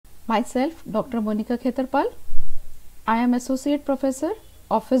Myself, Dr.Monika Khetarpal. I am Associate Professor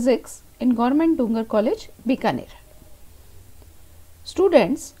of Physics in Government Dungar College, Bikaner.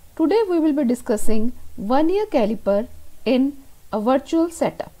 Students, today we will be discussing vernier caliper in a virtual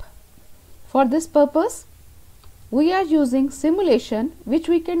setup. For this purpose, we are using simulation which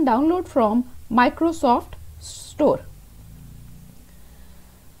we can download from Microsoft Store.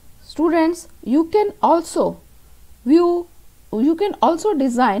 Students, you can also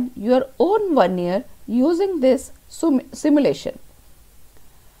design your own vernier using this simulation.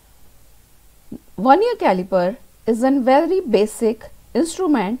 Vernier caliper is a very basic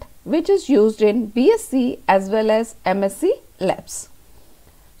instrument which is used in BSc as well as MSc labs.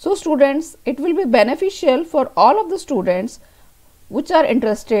 So students, it will be beneficial for all of the students which are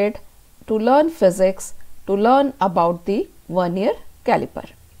interested to learn physics, to learn about the vernier caliper.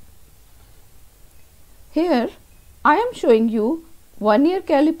 Here I am showing you vernier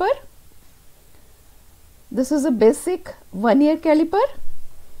caliper. This is a basic vernier caliper.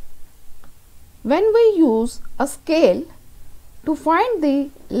 When we use a scale to find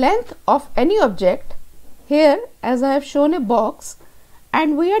the length of any object, here as I have shown a box,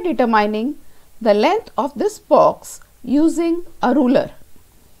 and we are determining the length of this box using a ruler.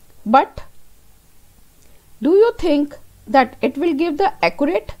 But do you think that it will give the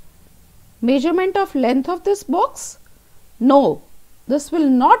accurate measurement of length of this box? No, this will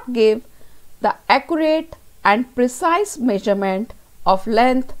not give the accurate and precise measurement of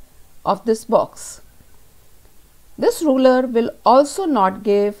length of this box. This ruler will also not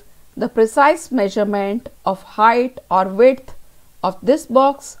give the precise measurement of height or width of this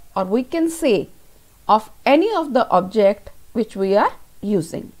box, or we can say of any of the object which we are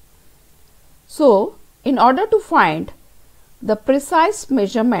using. So, in order to find the precise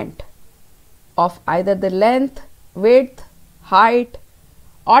measurement of either the length, width, height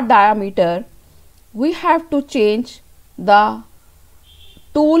or diameter, we have to change the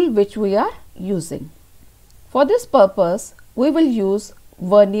tool which we are using. For this purpose, we will use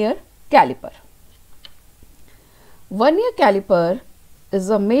vernier caliper. Vernier caliper is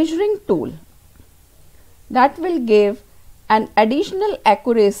a measuring tool that will give an additional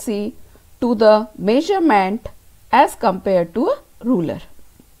accuracy to the measurement as compared to a ruler.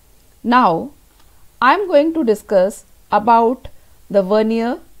 Now, I am going to discuss about the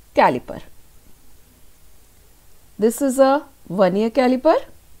vernier caliper. This is a vernier caliper.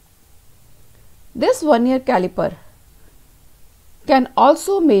 This vernier caliper can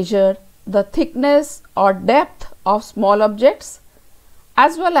also measure the thickness or depth of small objects,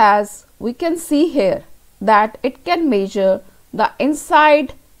 as well as we can see here that it can measure the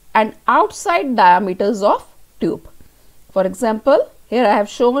inside and outside diameters of tube. For example, here I have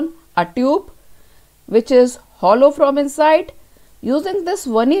shown a tube which is hollow from inside. Using this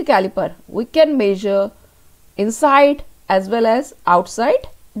vernier caliper, we can measure inside as well as outside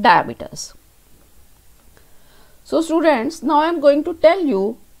diameters. So students, now I am going to tell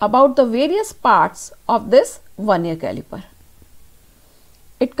you about the various parts of this vernier caliper.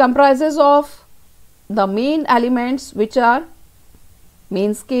 It comprises of the main elements which are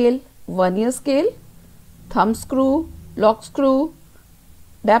main scale, vernier scale, thumb screw, lock screw,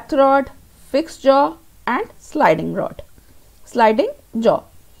 depth rod, fixed jaw and sliding jaw.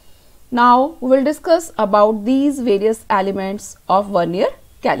 Now we will discuss about these various elements of vernier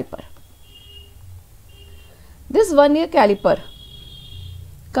caliper. This vernier caliper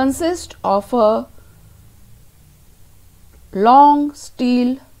consists of a long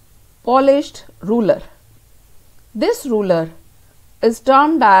steel polished ruler. This ruler is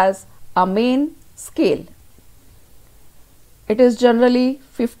termed as a main scale. It is generally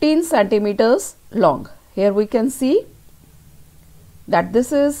 15 centimeters long. Here we can see that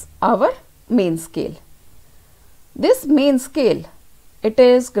this is our main scale. This main scale, it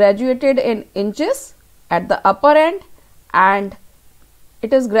is graduated in inches at the upper end and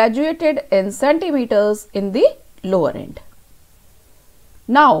it is graduated in centimeters in the lower end.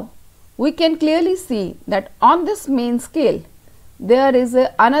 Now we can clearly see that on this main scale there is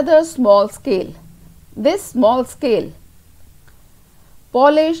another small scale. This small scale,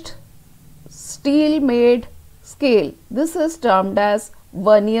 polished steel made scale, this is termed as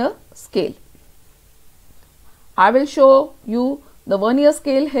vernier scale. I will show you the vernier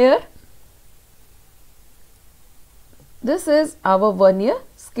scale here. This is our vernier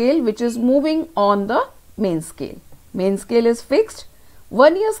scale which is moving on the main scale. Main scale is fixed.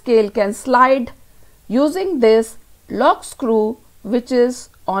 Vernier scale can slide using this lock screw which is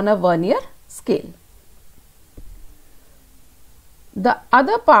on a vernier scale. The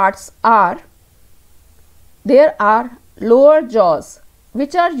other parts are, there are lower jaws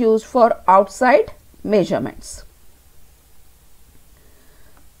which are used for outside measurements.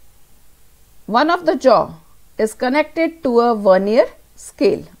 One of the jaw is connected to a vernier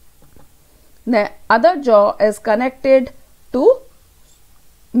scale. The other jaw is connected to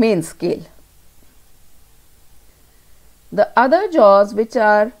main scale. The other jaws, which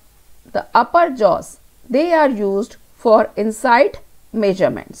are the upper jaws, they are used for inside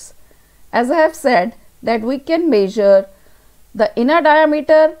measurements. As I have said that we can measure the inner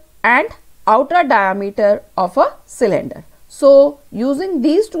diameter and outer diameter of a cylinder. So, using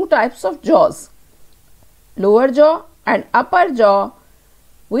these two types of jaws, lower jaw and upper jaw,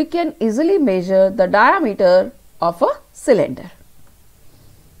 we can easily measure the diameter of a cylinder.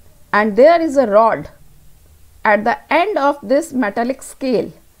 And there is a rod at the end of this metallic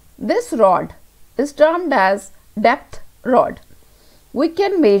scale. This rod is termed as depth rod. We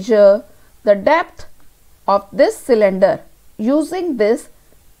can measure the depth of this cylinder using this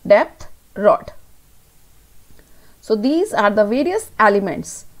depth rod. So, these are the various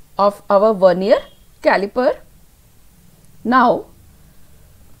elements of our vernier caliper. Now,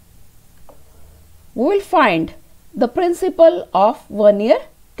 we will find the principle of vernier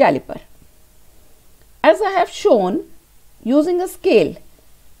caliper. As I have shown, using a scale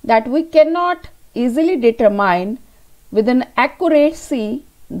that we cannot easily determine with an accuracy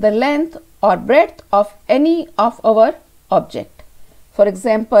the length or breadth of any of our object. For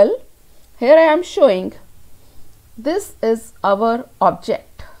example, here I am showing this is our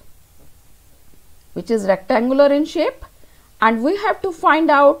object, which is rectangular in shape, and we have to find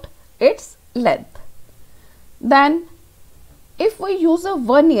out its length. Then if we use a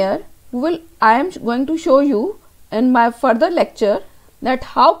vernier, I am going to show you in my further lecture that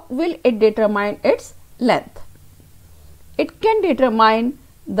how will it determine its length. It can determine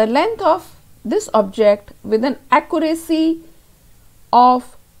the length of this object with an accuracy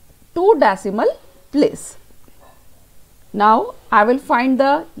of 2 decimal place. Now I will find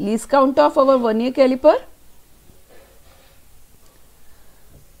the least count of our vernier caliper.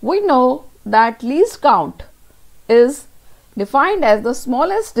 We know that least count is defined as the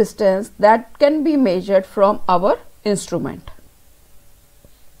smallest distance that can be measured from our instrument.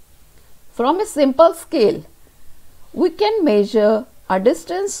 From a simple scale, we can measure a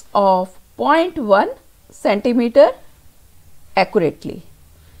distance of 0.1 centimeter accurately.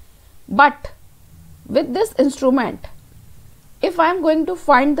 But with this instrument, if I am going to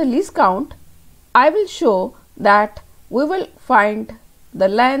find the least count, I will show that we will find the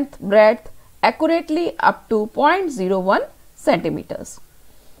length, breadth accurately up to 0.01 centimeters.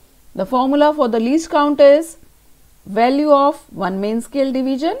 The formula for the least count is value of one main scale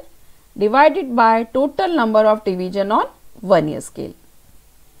division divided by total number of division on vernier scale.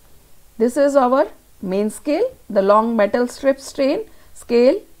 This is our main scale. The long metal strip strain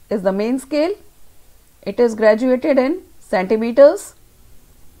scale is the main scale. It is graduated in centimeters.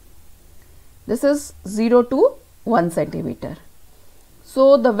 This is 0 to 1 centimeter.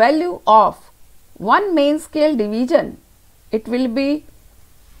 So, the value of one main scale division, it will be,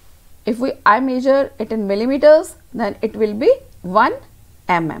 if I measure it in millimeters, then it will be 1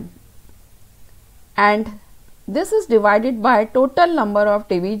 mm. And this is divided by total number of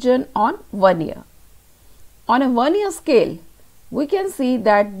division on vernier. On a vernier scale, we can see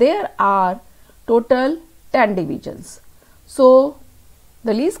that there are total 10 divisions. So,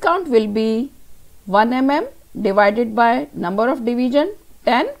 the least count will be 1 mm divided by number of division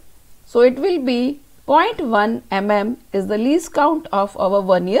 10. So, it will be 0.1 mm is the least count of our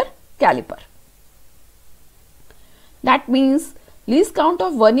vernier caliper. That means least count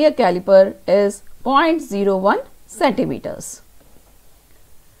of vernier caliper is 0.01 centimeters.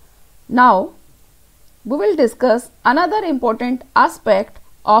 Now, we will discuss another important aspect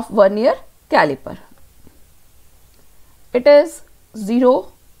of vernier caliper. It is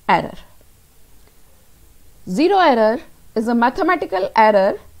zero error. Zero error is a mathematical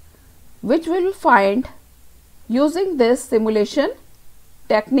error which we will find using this simulation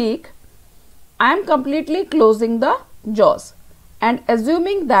technique. I am completely closing the jaws and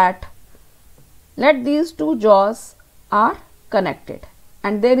assuming that let these two jaws are connected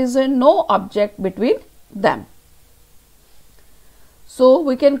and there is no object between them. So,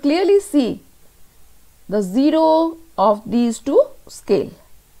 we can clearly see the zero of these two scale.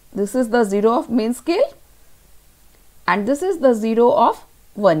 This is the zero of main scale and this is the zero of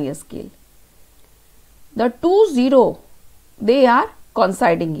vernier scale. The two zero, they are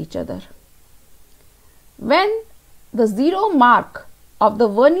coinciding each other. When the zero mark of the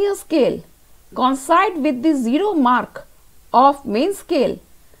vernier scale coincide with the zero mark of main scale,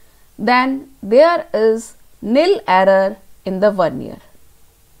 then there is nil error in the vernier.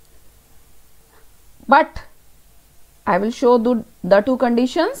 but I will show the two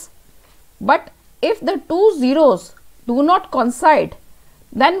conditions. But if the two zeros do not coincide,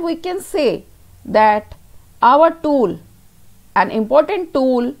 then we can say that our tool, an important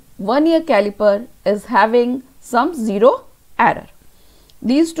tool, vernier caliper, is having some zero error.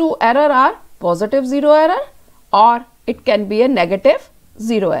 These two error are positive zero error or it can be a negative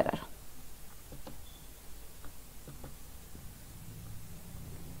zero error.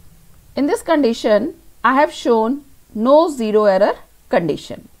 In this condition, I have shown no zero error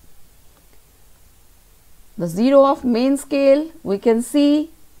condition. The zero of main scale we can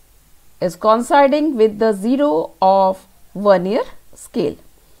see is coinciding with the zero of vernier scale.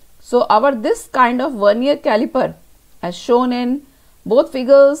 So our this kind of vernier caliper, as shown in both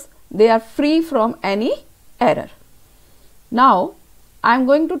figures, they are free from any error. Now I am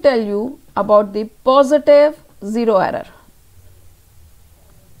going to tell you about the positive zero error.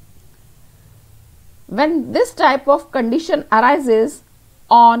 When this type of condition arises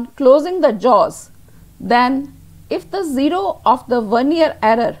on closing the jaws, then if the zero of the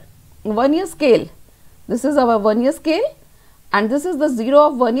vernier scale, this is our vernier scale and this is the zero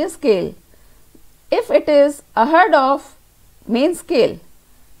of vernier scale, if it is ahead of main scale,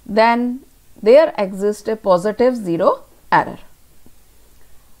 then there exists a positive zero error.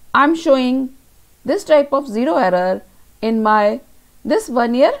 I am showing this type of zero error in this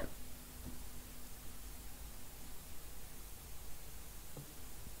vernier.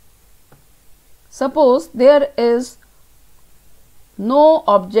 Suppose there is no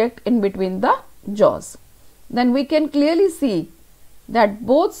object in between the jaws, then we can clearly see that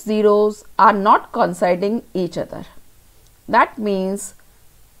both zeros are not coinciding each other. That means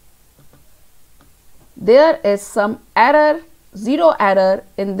there is some error, zero error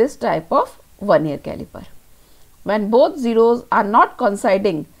in this type of vernier caliper. When both zeros are not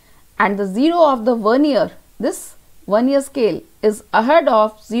coinciding and the zero of the vernier, this vernier scale, is ahead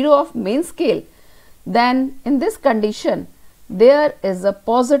of zero of main scale, then in this condition there is a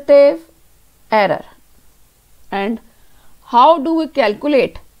positive error. And how do we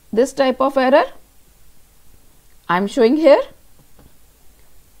calculate this type of error? I am showing here.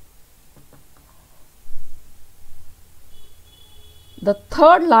 The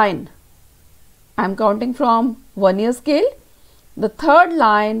third line, I am counting from vernier scale, the third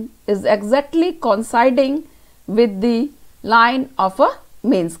line is exactly coinciding with the line of a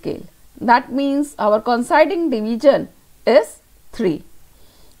main scale. That means our coinciding division is 3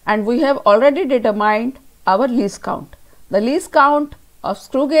 and we have already determined our least count. The least count of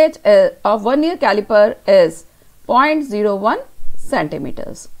screw gauge of vernier caliper is 0.01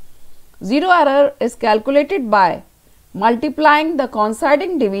 centimeters. Zero error is calculated by multiplying the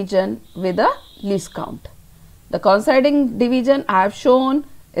coinciding division with the least count. The coinciding division I have shown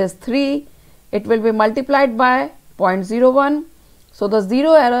is 3. It will be multiplied by 0.01. So the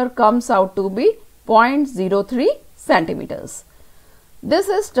zero error comes out to be 0.03 centimeters. This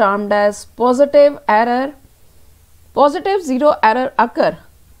is termed as positive error. Positive zero error occur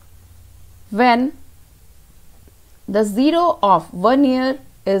when the zero of vernier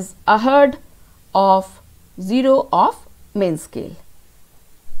is ahead of zero of main scale.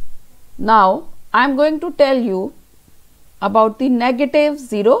 Now I am going to tell you about the negative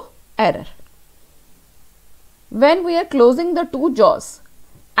zero error. When we are closing the two jaws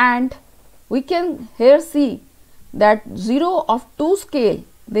and we can here see that zero of two scale,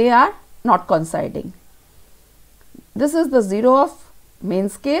 they are not coinciding. This is the zero of main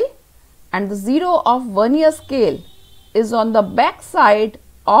scale and the zero of vernier scale is on the back side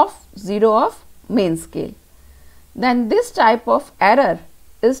of zero of main scale. Then this type of error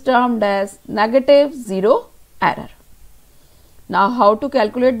is termed as negative zero error. Now how to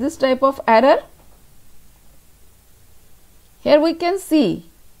calculate this type of error? Here we can see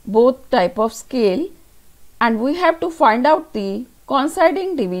both type of scale and we have to find out the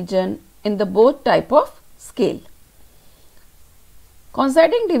coinciding division in the both type of scale.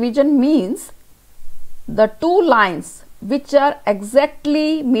 Coinciding division means the two lines which are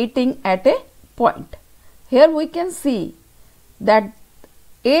exactly meeting at a point. Here we can see that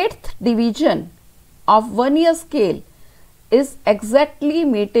 8th division of vernier scale is exactly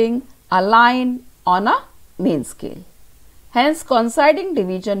meeting a line on a main scale. Hence coinciding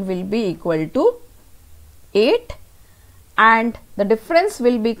division will be equal to 8 and the difference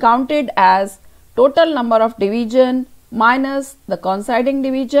will be counted as total number of division minus the coinciding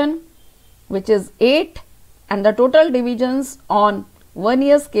division, which is 8, and the total divisions on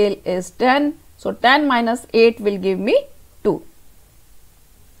vernier scale is 10. So 10 minus 8 will give me 2.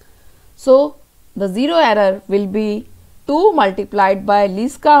 So the zero error will be 2 multiplied by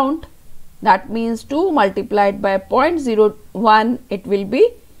least count That means 2 multiplied by 0.01, it will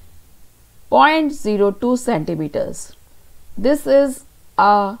be 0.02 centimeters. This is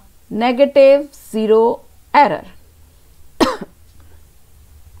a negative zero error.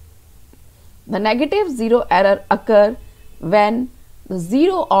 The negative zero error occur when the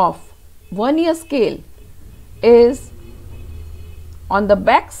zero of vernier scale is on the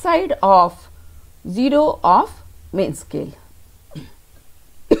back side of zero of main scale.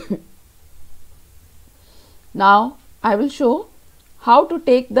 Now I will show how to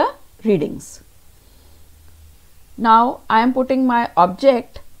take the readings. Now I am putting my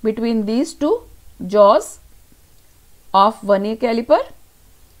object between these two jaws of vernier caliper.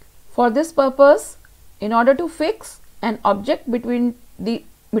 For this purpose, in order to fix an object between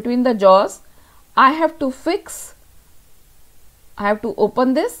the jaws, I have to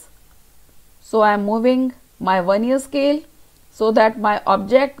open this. So I am moving my vernier scale so that my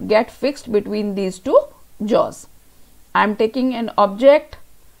object get fixed between these two jaws. I am taking an object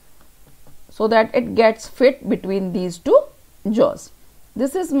so that it gets fit between these two jaws.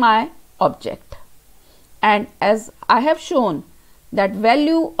 This is my object, and as I have shown that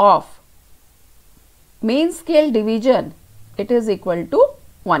value of main scale division, it is equal to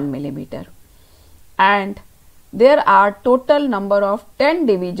 1 millimeter, and there are total number of 10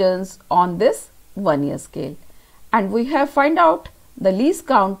 divisions on this vernier scale, and we have find out the least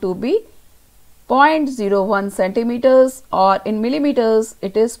count to be 0.01 centimeters, or in millimeters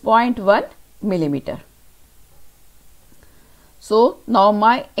it is 0.1 millimeter. So now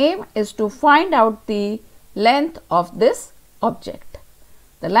my aim is to find out the length of this object.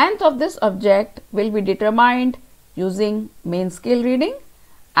 The length of this object will be determined using main scale reading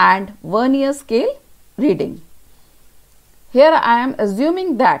and vernier scale reading. Here I am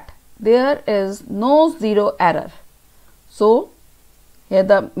assuming that there is no zero error. So here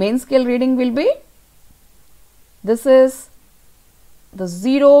the main scale reading will be, this is the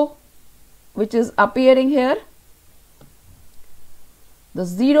 0 which is appearing here. The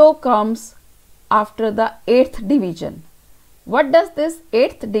 0 comes after the 8th division. What does this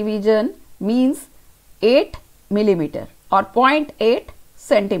 8th division means? 8 millimeter or 0.8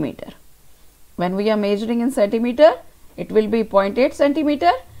 centimeter. When we are measuring in centimeter, it will be 0.8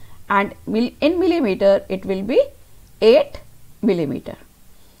 centimeter, and in millimeter it will be 8 millimeter.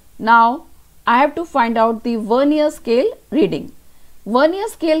 Now I have to find out the vernier scale reading. Vernier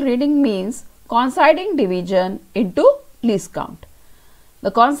scale reading means coinciding division into least count. The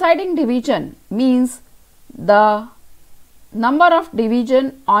coinciding division means the number of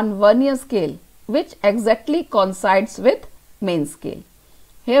division on vernier scale which exactly coincides with main scale.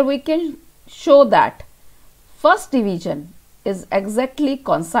 Here we can show that first division is exactly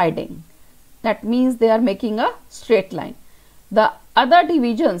coinciding. That means they are making a straight line. The other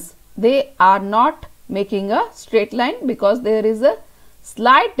divisions, they are not making a straight line because there is a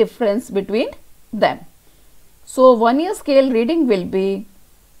slight difference between them. So vernier scale reading will be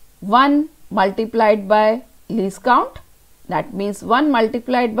 1 multiplied by least count. That means 1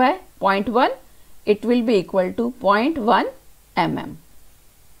 multiplied by 0.1, it will be equal to 0.1 mm.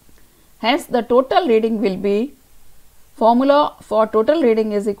 Hence the total reading will be, formula for total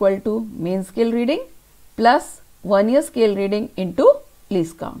reading is equal to main scale reading plus vernier scale reading into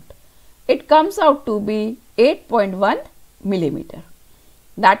least count. It comes out to be 8.1 millimeter.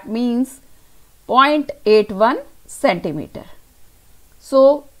 That means 0.81 centimeter.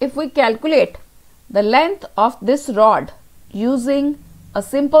 So if we calculate the length of this rod using a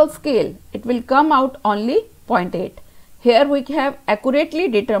simple scale, it will come out only 0.8. Here we have accurately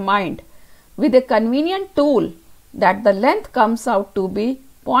determined with a convenient tool that the length comes out to be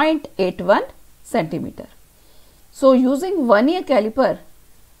 0.81 centimeter. So using vernier caliper,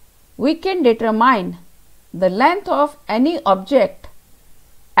 we can determine the length of any object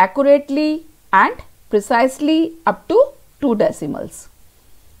accurately and precisely up to 2 decimals.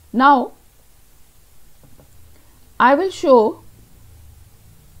 Now I will show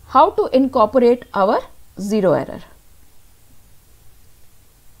how to incorporate our zero error.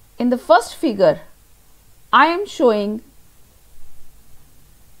 In the first figure, I am showing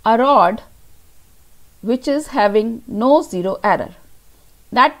a rod which is having no zero error.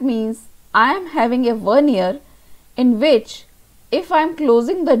 That means I am having a vernier in which if I am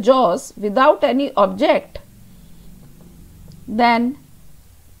closing the jaws without any object, then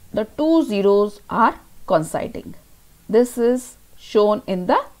the two zeros are coinciding. This is shown in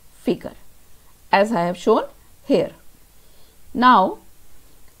the figure as I have shown here. Now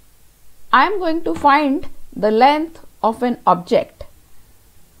I am going to find the length of an object.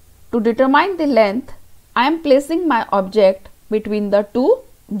 To determine the length, I am placing my object between the two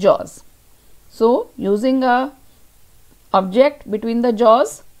jaws. So using a object between the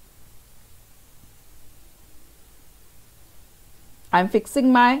jaws, I am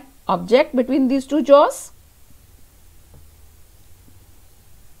fixing my object between these two jaws.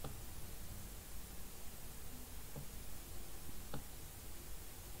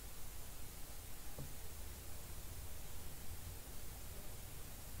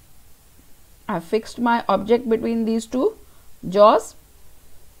 I have fixed my object between these two jaws.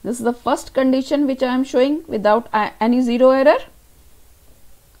 This is the first condition which I am showing without any zero error.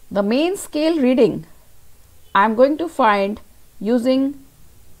 The main scale reading I am going to find using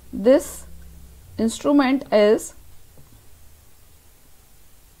this instrument is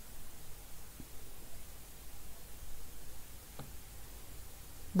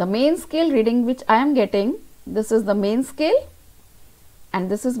the main scale reading which I am getting. This is the main scale and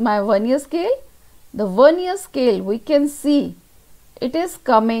this is my vernier scale. The vernier scale, we can see it is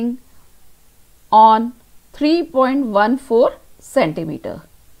coming on 3.14 centimeter.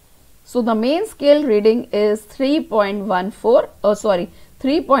 So the main scale reading is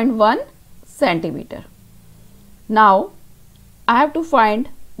 3.1 centimeter. Now I have to find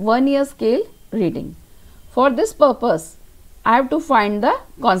vernier scale reading. For this purpose, I have to find the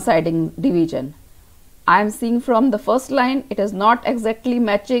coinciding division. I am seeing from the first line it is not exactly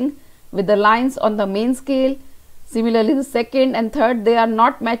matching with the lines on the main scale. Similarly, the second and third, they are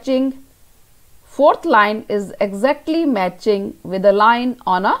not matching. Fourth line is exactly matching with the line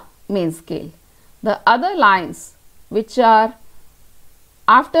on a main scale. The other lines which are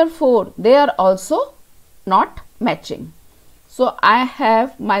after 4, they are also not matching. So I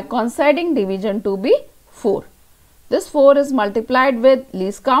have my coinciding division to be 4. This 4 is multiplied with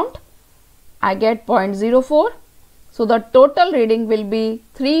least count. I get 0.04. So the total reading will be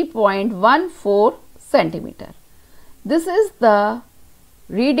 3.14 centimeter. This is the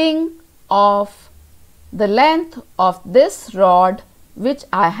reading of the length of this rod which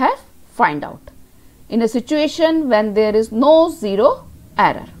I have find out in a situation when there is no zero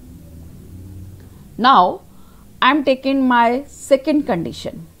error. Now I am taking my second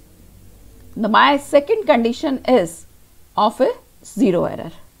condition. My second condition is of a zero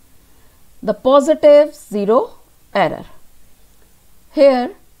error, the positive zero error.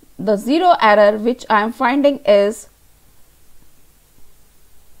 Here the zero error which I am finding is,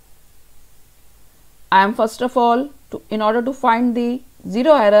 I am first of all, in order to find the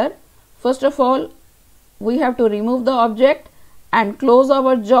zero error, first of all we have to remove the object and close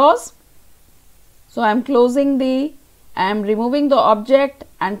our jaws. So I am removing the object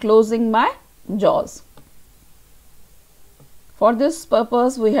and closing my jaws. For this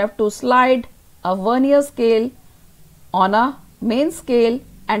purpose, we have to slide a vernier scale on a main scale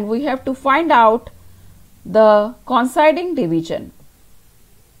and we have to find out the coinciding division.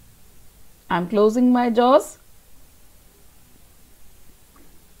 I am closing my jaws.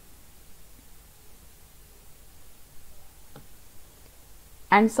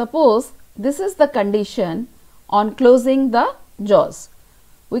 And suppose this is the condition on closing the jaws.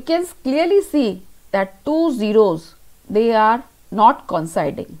 We can clearly see that two zeros, they are not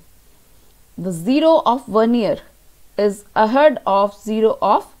coinciding. The 0 of vernier is ahead of 0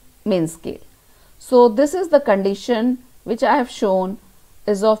 of main scale. So this is the condition which I have shown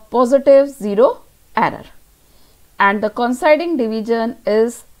is of positive zero error. And the coinciding division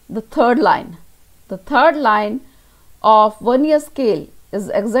is the third line. The third line of vernier scale is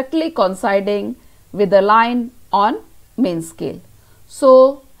exactly coinciding with the line on main scale.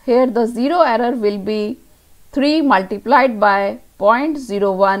 So here the zero error will be 3 multiplied by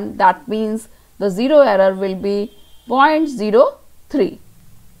 0.01, that means the zero error will be 0.03.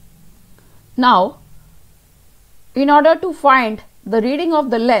 Now in order to find the reading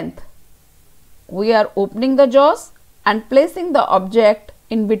of the length, we are opening the jaws and placing the object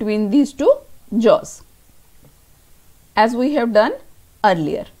in between these two jaws as we have done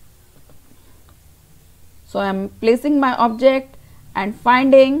earlier. So I am placing my object and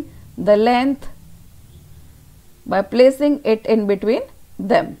finding the length by placing it in between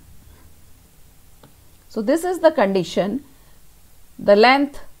them. So this is the condition. The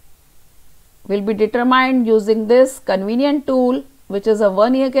length will be determined using this convenient tool which is a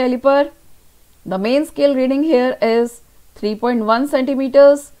vernier caliper. The main scale reading here is 3.1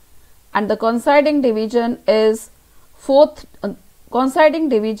 centimeters and the coinciding division is coinciding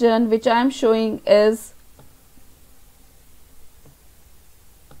division which I am showing is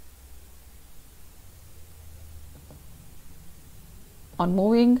on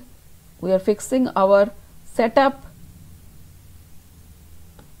moving. We are fixing our setup.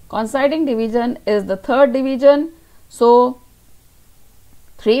 Coinciding division is the third division. So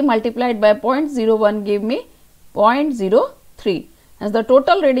 3 multiplied by 0.01 give me 0.03. As the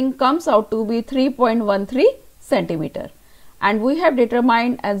total reading comes out to be 3.13 centimeter. And we have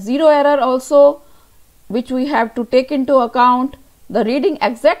determined as zero error also, which we have to take into account. The reading,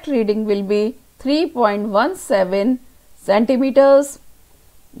 exact reading will be 3.17 centimeters.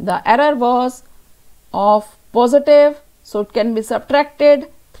 The error was of positive, so it can be subtracted.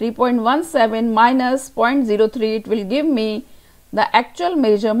 3.17 minus 0.03, it will give me the actual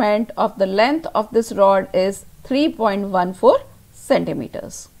measurement of the length of this rod is 3.14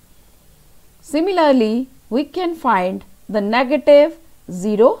 centimeters. Similarly, we can find the negative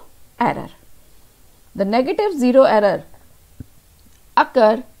zero error. The negative zero error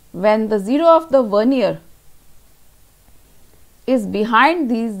occur when the zero of the vernier is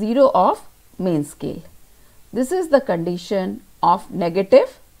behind the zero of main scale. This is the condition of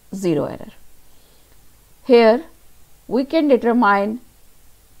negative zero error. Here we can determine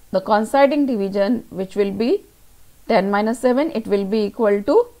the coinciding division, which will be 10 minus 7, it will be equal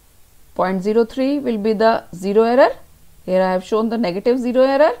to 0.03 will be the zero error. Here I have shown the negative zero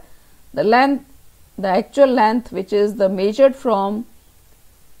error. The length, the actual length which is the measured from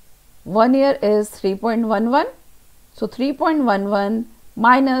vernier is 3.11. So 3.11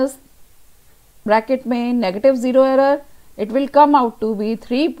 minus bracket में negative zero error, it will come out to be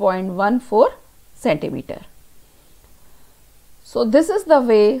 3.14 centimeter. So this is the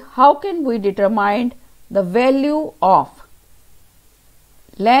way how can we determine the value of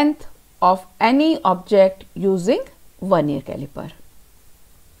length of any object using vernier caliper.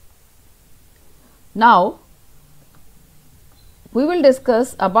 Now we will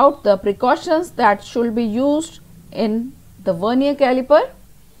discuss about the precautions that should be used in the vernier caliper.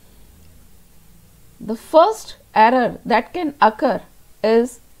 The first error that can occur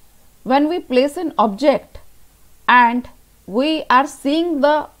is when we place an object and we are seeing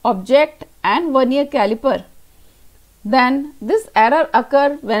the object and vernier caliper, then this error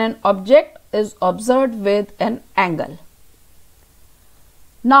occur when an object is observed with an angle.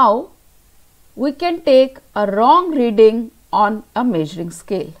 Now we can take a wrong reading on a measuring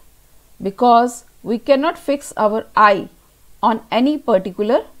scale because we cannot fix our eye on any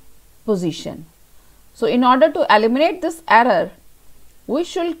particular position. So in order to eliminate this error, we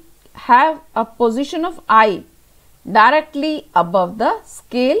should have a position of eye directly above the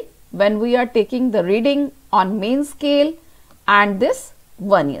scale when we are taking the reading on main scale and this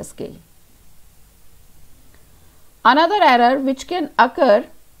vernier scale. Another error which can occur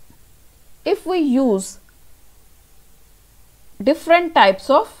if we use different types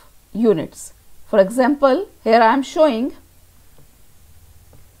of units. For example, here I am showing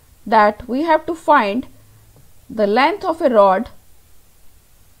that we have to find the length of a rod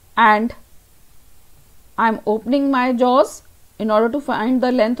and I am opening my jaws in order to find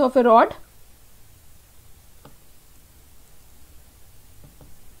the length of a rod.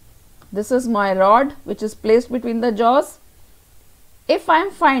 This is my rod which is placed between the jaws. If I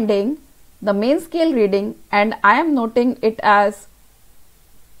am finding the main scale reading and I am noting it as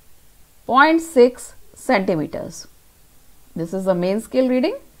 0.6 centimeters. This is the main scale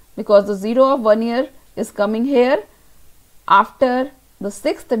reading because the zero of vernier is coming here after the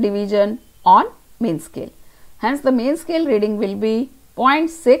 6th division on main scale. Hence the main scale reading will be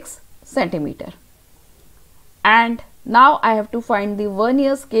 0.6 centimeter. And now I have to find the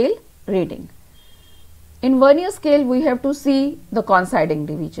vernier scale reading. In vernier scale we have to see the coinciding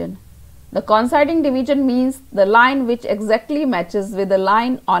division. The coinciding division means the line which exactly matches with the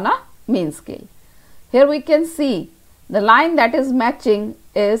line on a main scale. Here we can see the line that is matching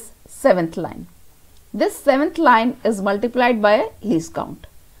is 7th line. This 7th line is multiplied by a least count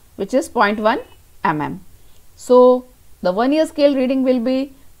which is 0.1 mm. So the vernier scale reading will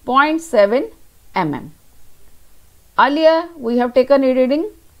be 0.7 mm. Earlier we have taken a reading,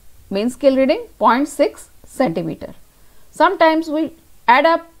 main scale reading 0.6 centimeter. Sometimes we add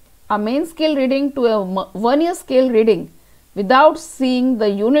up a main scale reading to a vernier scale reading without seeing the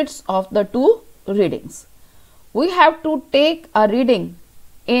units of the two readings. We have to take a reading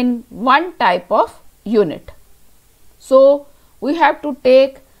in one type of unit. So we have to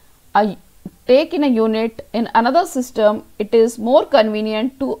take in a unit in another system. It is more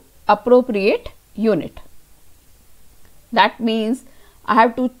convenient to appropriate unit. That means I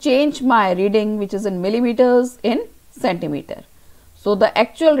have to change my reading which is in millimeters in centimeter. So the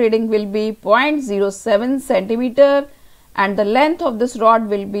actual reading will be 0.07 centimeter and the length of this rod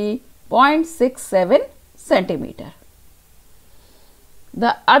will be 0.67 centimeter.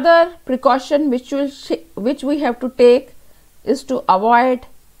 The other precaution which we have to take is to avoid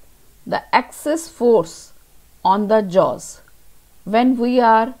the excess force on the jaws. when we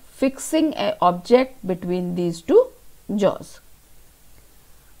are fixing an object between these two jaws.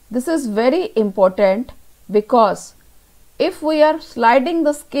 This is very important because if we are sliding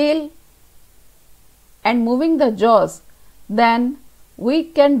the scale and moving the jaws, then we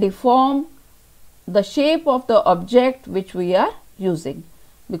can deform the shape of the object which we are using,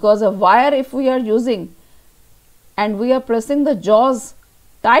 because a wire, if we are using and we are pressing the jaws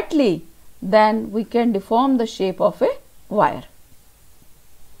tightly, then we can deform the shape of a wire.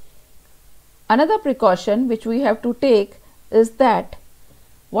 Another precaution which we have to take is that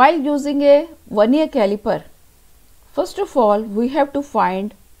while using a vernier caliper, first of all we have to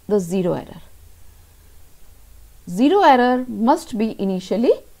find the zero error. Zero error must be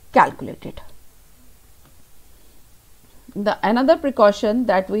initially calculated. Another precaution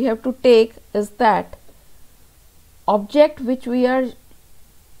that we have to take is that object which we are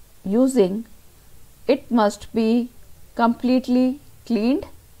using, it must be completely cleaned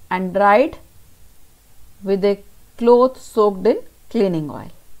and dried with a cloth soaked in cleaning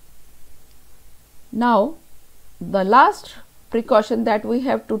oil. Now, the last precaution that we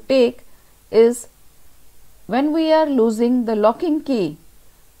have to take is when we are losing the locking key,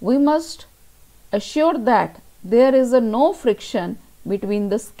 we must assure that there is no friction between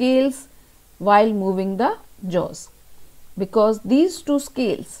the scales while moving the jaws, because these two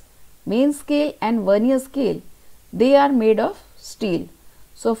scales, main scale and vernier scale, they are made of steel.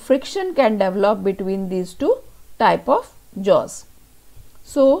 So, friction can develop between these two type of jaws.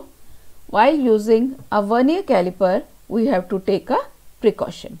 So, while using a vernier caliper, we have to take a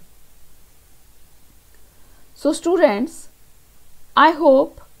precaution. So, students, I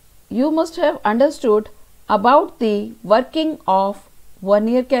hope you must have understood about the working of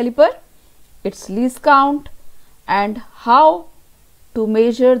vernier caliper, its least count, and how to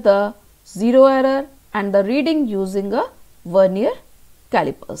measure the zero error and the reading using a vernier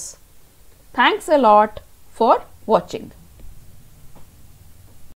calipers. Thanks a lot for watching.